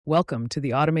Welcome to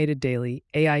the Automated Daily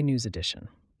AI News Edition,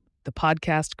 the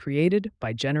podcast created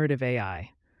by Generative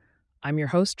AI. I'm your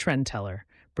host, Trend Teller,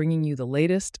 bringing you the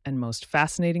latest and most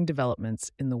fascinating developments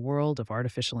in the world of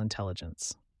artificial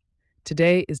intelligence.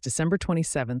 Today is December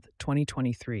 27th,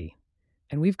 2023,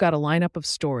 and we've got a lineup of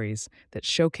stories that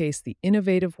showcase the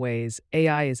innovative ways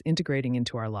AI is integrating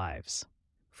into our lives.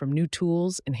 From new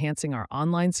tools enhancing our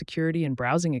online security and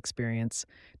browsing experience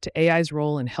to AI's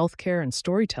role in healthcare and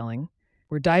storytelling,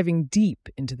 we're diving deep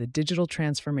into the digital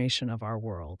transformation of our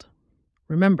world.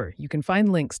 Remember, you can find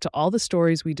links to all the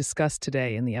stories we discussed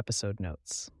today in the episode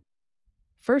notes.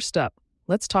 First up,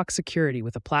 let's talk security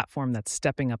with a platform that's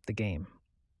stepping up the game.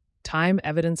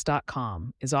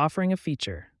 TimeEvidence.com is offering a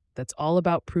feature that's all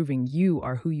about proving you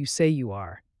are who you say you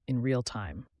are in real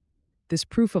time. This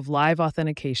proof of live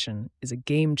authentication is a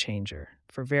game changer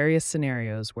for various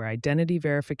scenarios where identity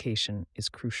verification is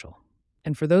crucial.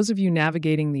 And for those of you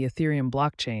navigating the Ethereum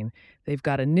blockchain, they've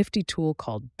got a nifty tool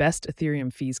called Best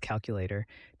Ethereum Fees Calculator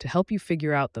to help you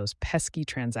figure out those pesky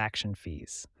transaction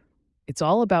fees. It's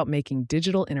all about making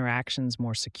digital interactions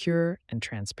more secure and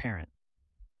transparent.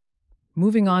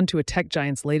 Moving on to a tech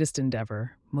giant's latest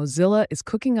endeavor, Mozilla is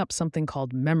cooking up something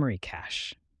called Memory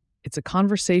Cache. It's a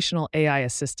conversational AI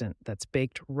assistant that's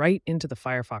baked right into the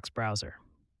Firefox browser.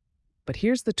 But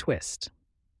here's the twist.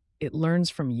 It learns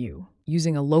from you,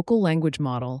 using a local language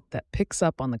model that picks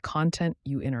up on the content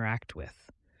you interact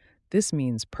with. This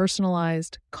means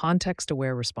personalized,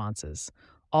 context-aware responses,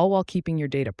 all while keeping your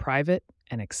data private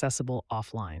and accessible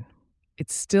offline.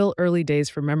 It's still early days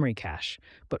for Memory Cache,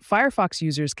 but Firefox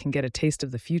users can get a taste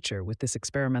of the future with this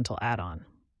experimental add-on.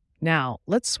 Now,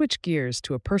 let's switch gears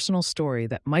to a personal story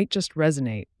that might just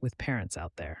resonate with parents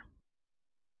out there.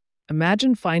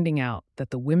 Imagine finding out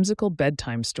that the whimsical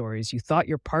bedtime stories you thought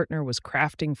your partner was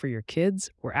crafting for your kids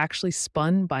were actually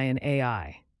spun by an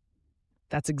AI.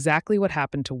 That's exactly what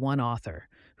happened to one author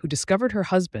who discovered her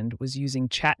husband was using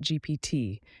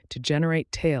ChatGPT to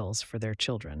generate tales for their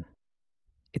children.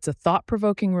 It's a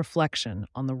thought-provoking reflection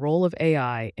on the role of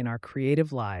AI in our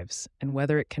creative lives and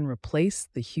whether it can replace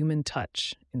the human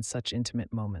touch in such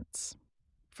intimate moments.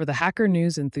 For the hacker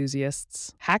news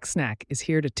enthusiasts, HackSnack is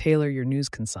here to tailor your news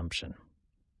consumption.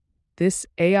 This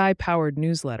AI-powered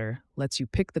newsletter lets you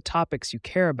pick the topics you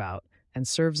care about and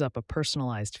serves up a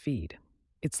personalized feed.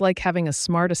 It's like having a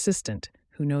smart assistant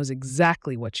who knows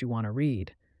exactly what you want to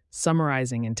read,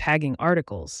 summarizing and tagging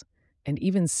articles, and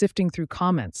even sifting through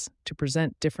comments to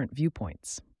present different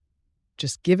viewpoints.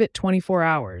 Just give it 24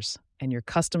 hours, and your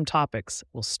custom topics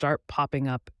will start popping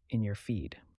up in your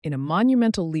feed. In a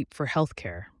monumental leap for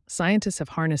healthcare, scientists have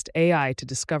harnessed AI to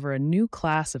discover a new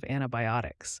class of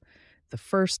antibiotics, the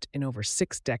first in over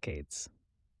 6 decades.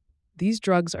 These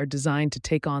drugs are designed to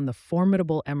take on the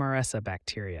formidable MRSA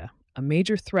bacteria, a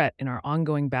major threat in our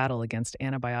ongoing battle against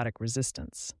antibiotic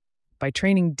resistance. By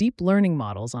training deep learning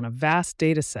models on a vast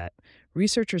data set,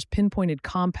 researchers pinpointed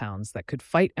compounds that could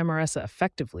fight MRSA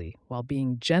effectively while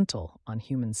being gentle on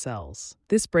human cells.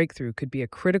 This breakthrough could be a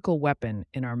critical weapon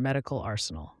in our medical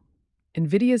arsenal.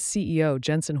 NVIDIA's CEO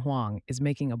Jensen Huang is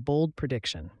making a bold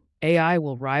prediction. AI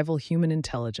will rival human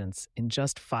intelligence in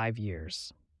just 5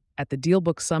 years. At the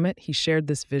DealBook Summit, he shared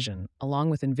this vision, along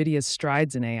with NVIDIA's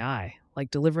strides in AI, like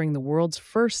delivering the world's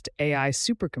first AI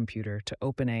supercomputer to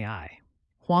OpenAI.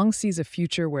 Huang sees a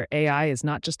future where AI is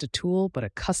not just a tool, but a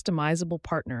customizable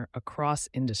partner across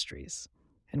industries.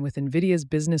 And with NVIDIA's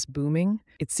business booming,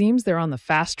 it seems they're on the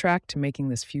fast track to making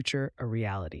this future a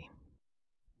reality.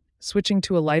 Switching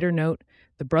to a lighter note,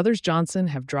 the Brothers Johnson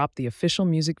have dropped the official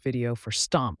music video for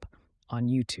Stomp on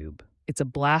YouTube. It's a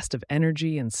blast of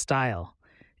energy and style,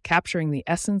 capturing the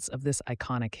essence of this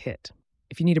iconic hit.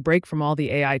 If you need a break from all the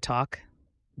AI talk,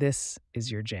 this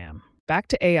is your jam. Back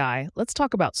to AI, let's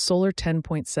talk about Solr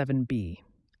 10.7b,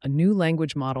 a new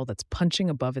language model that's punching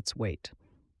above its weight.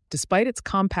 Despite its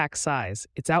compact size,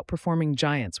 it's outperforming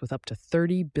giants with up to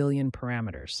 30 billion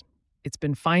parameters. It's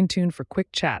been fine-tuned for quick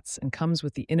chats and comes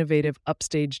with the innovative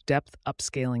Upstage depth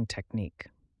upscaling technique.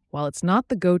 While it's not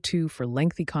the go-to for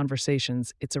lengthy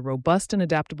conversations, it's a robust and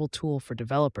adaptable tool for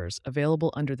developers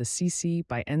available under the CC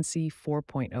by NC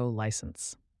 4.0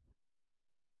 license.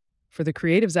 For the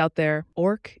creatives out there,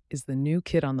 Orc is the new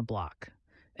kid on the block,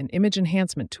 an image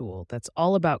enhancement tool that's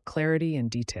all about clarity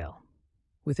and detail.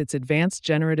 With its advanced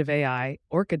generative AI,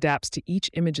 Orc adapts to each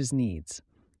image's needs,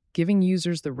 giving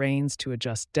users the reins to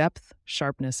adjust depth,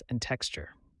 sharpness, and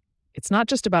texture. It's not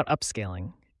just about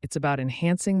upscaling, it's about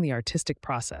enhancing the artistic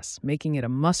process, making it a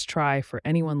must-try for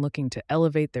anyone looking to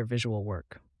elevate their visual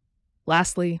work.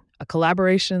 Lastly, a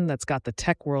collaboration that's got the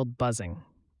tech world buzzing.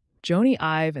 Joni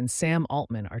Ive and Sam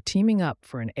Altman are teaming up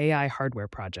for an AI hardware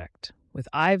project. With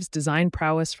Ive's design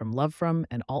prowess from Lovefrom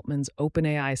and Altman's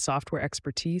OpenAI software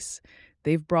expertise,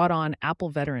 they've brought on Apple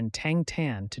veteran Tang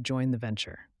Tan to join the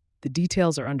venture. The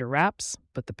details are under wraps,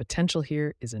 but the potential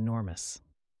here is enormous.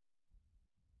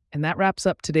 And that wraps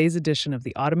up today's edition of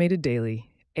the Automated Daily,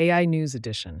 AI News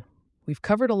Edition. We've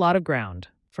covered a lot of ground,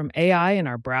 from AI in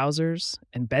our browsers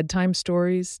and bedtime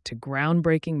stories to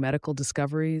groundbreaking medical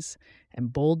discoveries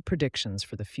and bold predictions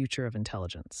for the future of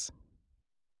intelligence.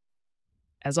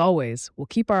 As always, we'll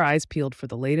keep our eyes peeled for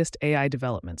the latest AI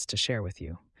developments to share with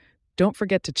you. Don't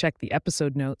forget to check the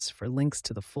episode notes for links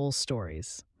to the full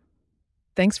stories.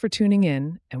 Thanks for tuning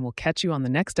in, and we'll catch you on the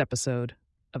next episode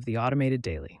of the Automated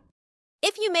Daily.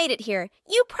 If you made it here,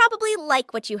 you probably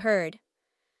like what you heard.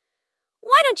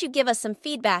 Why don't you give us some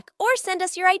feedback or send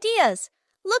us your ideas?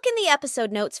 Look in the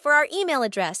episode notes for our email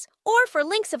address or for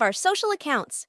links of our social accounts.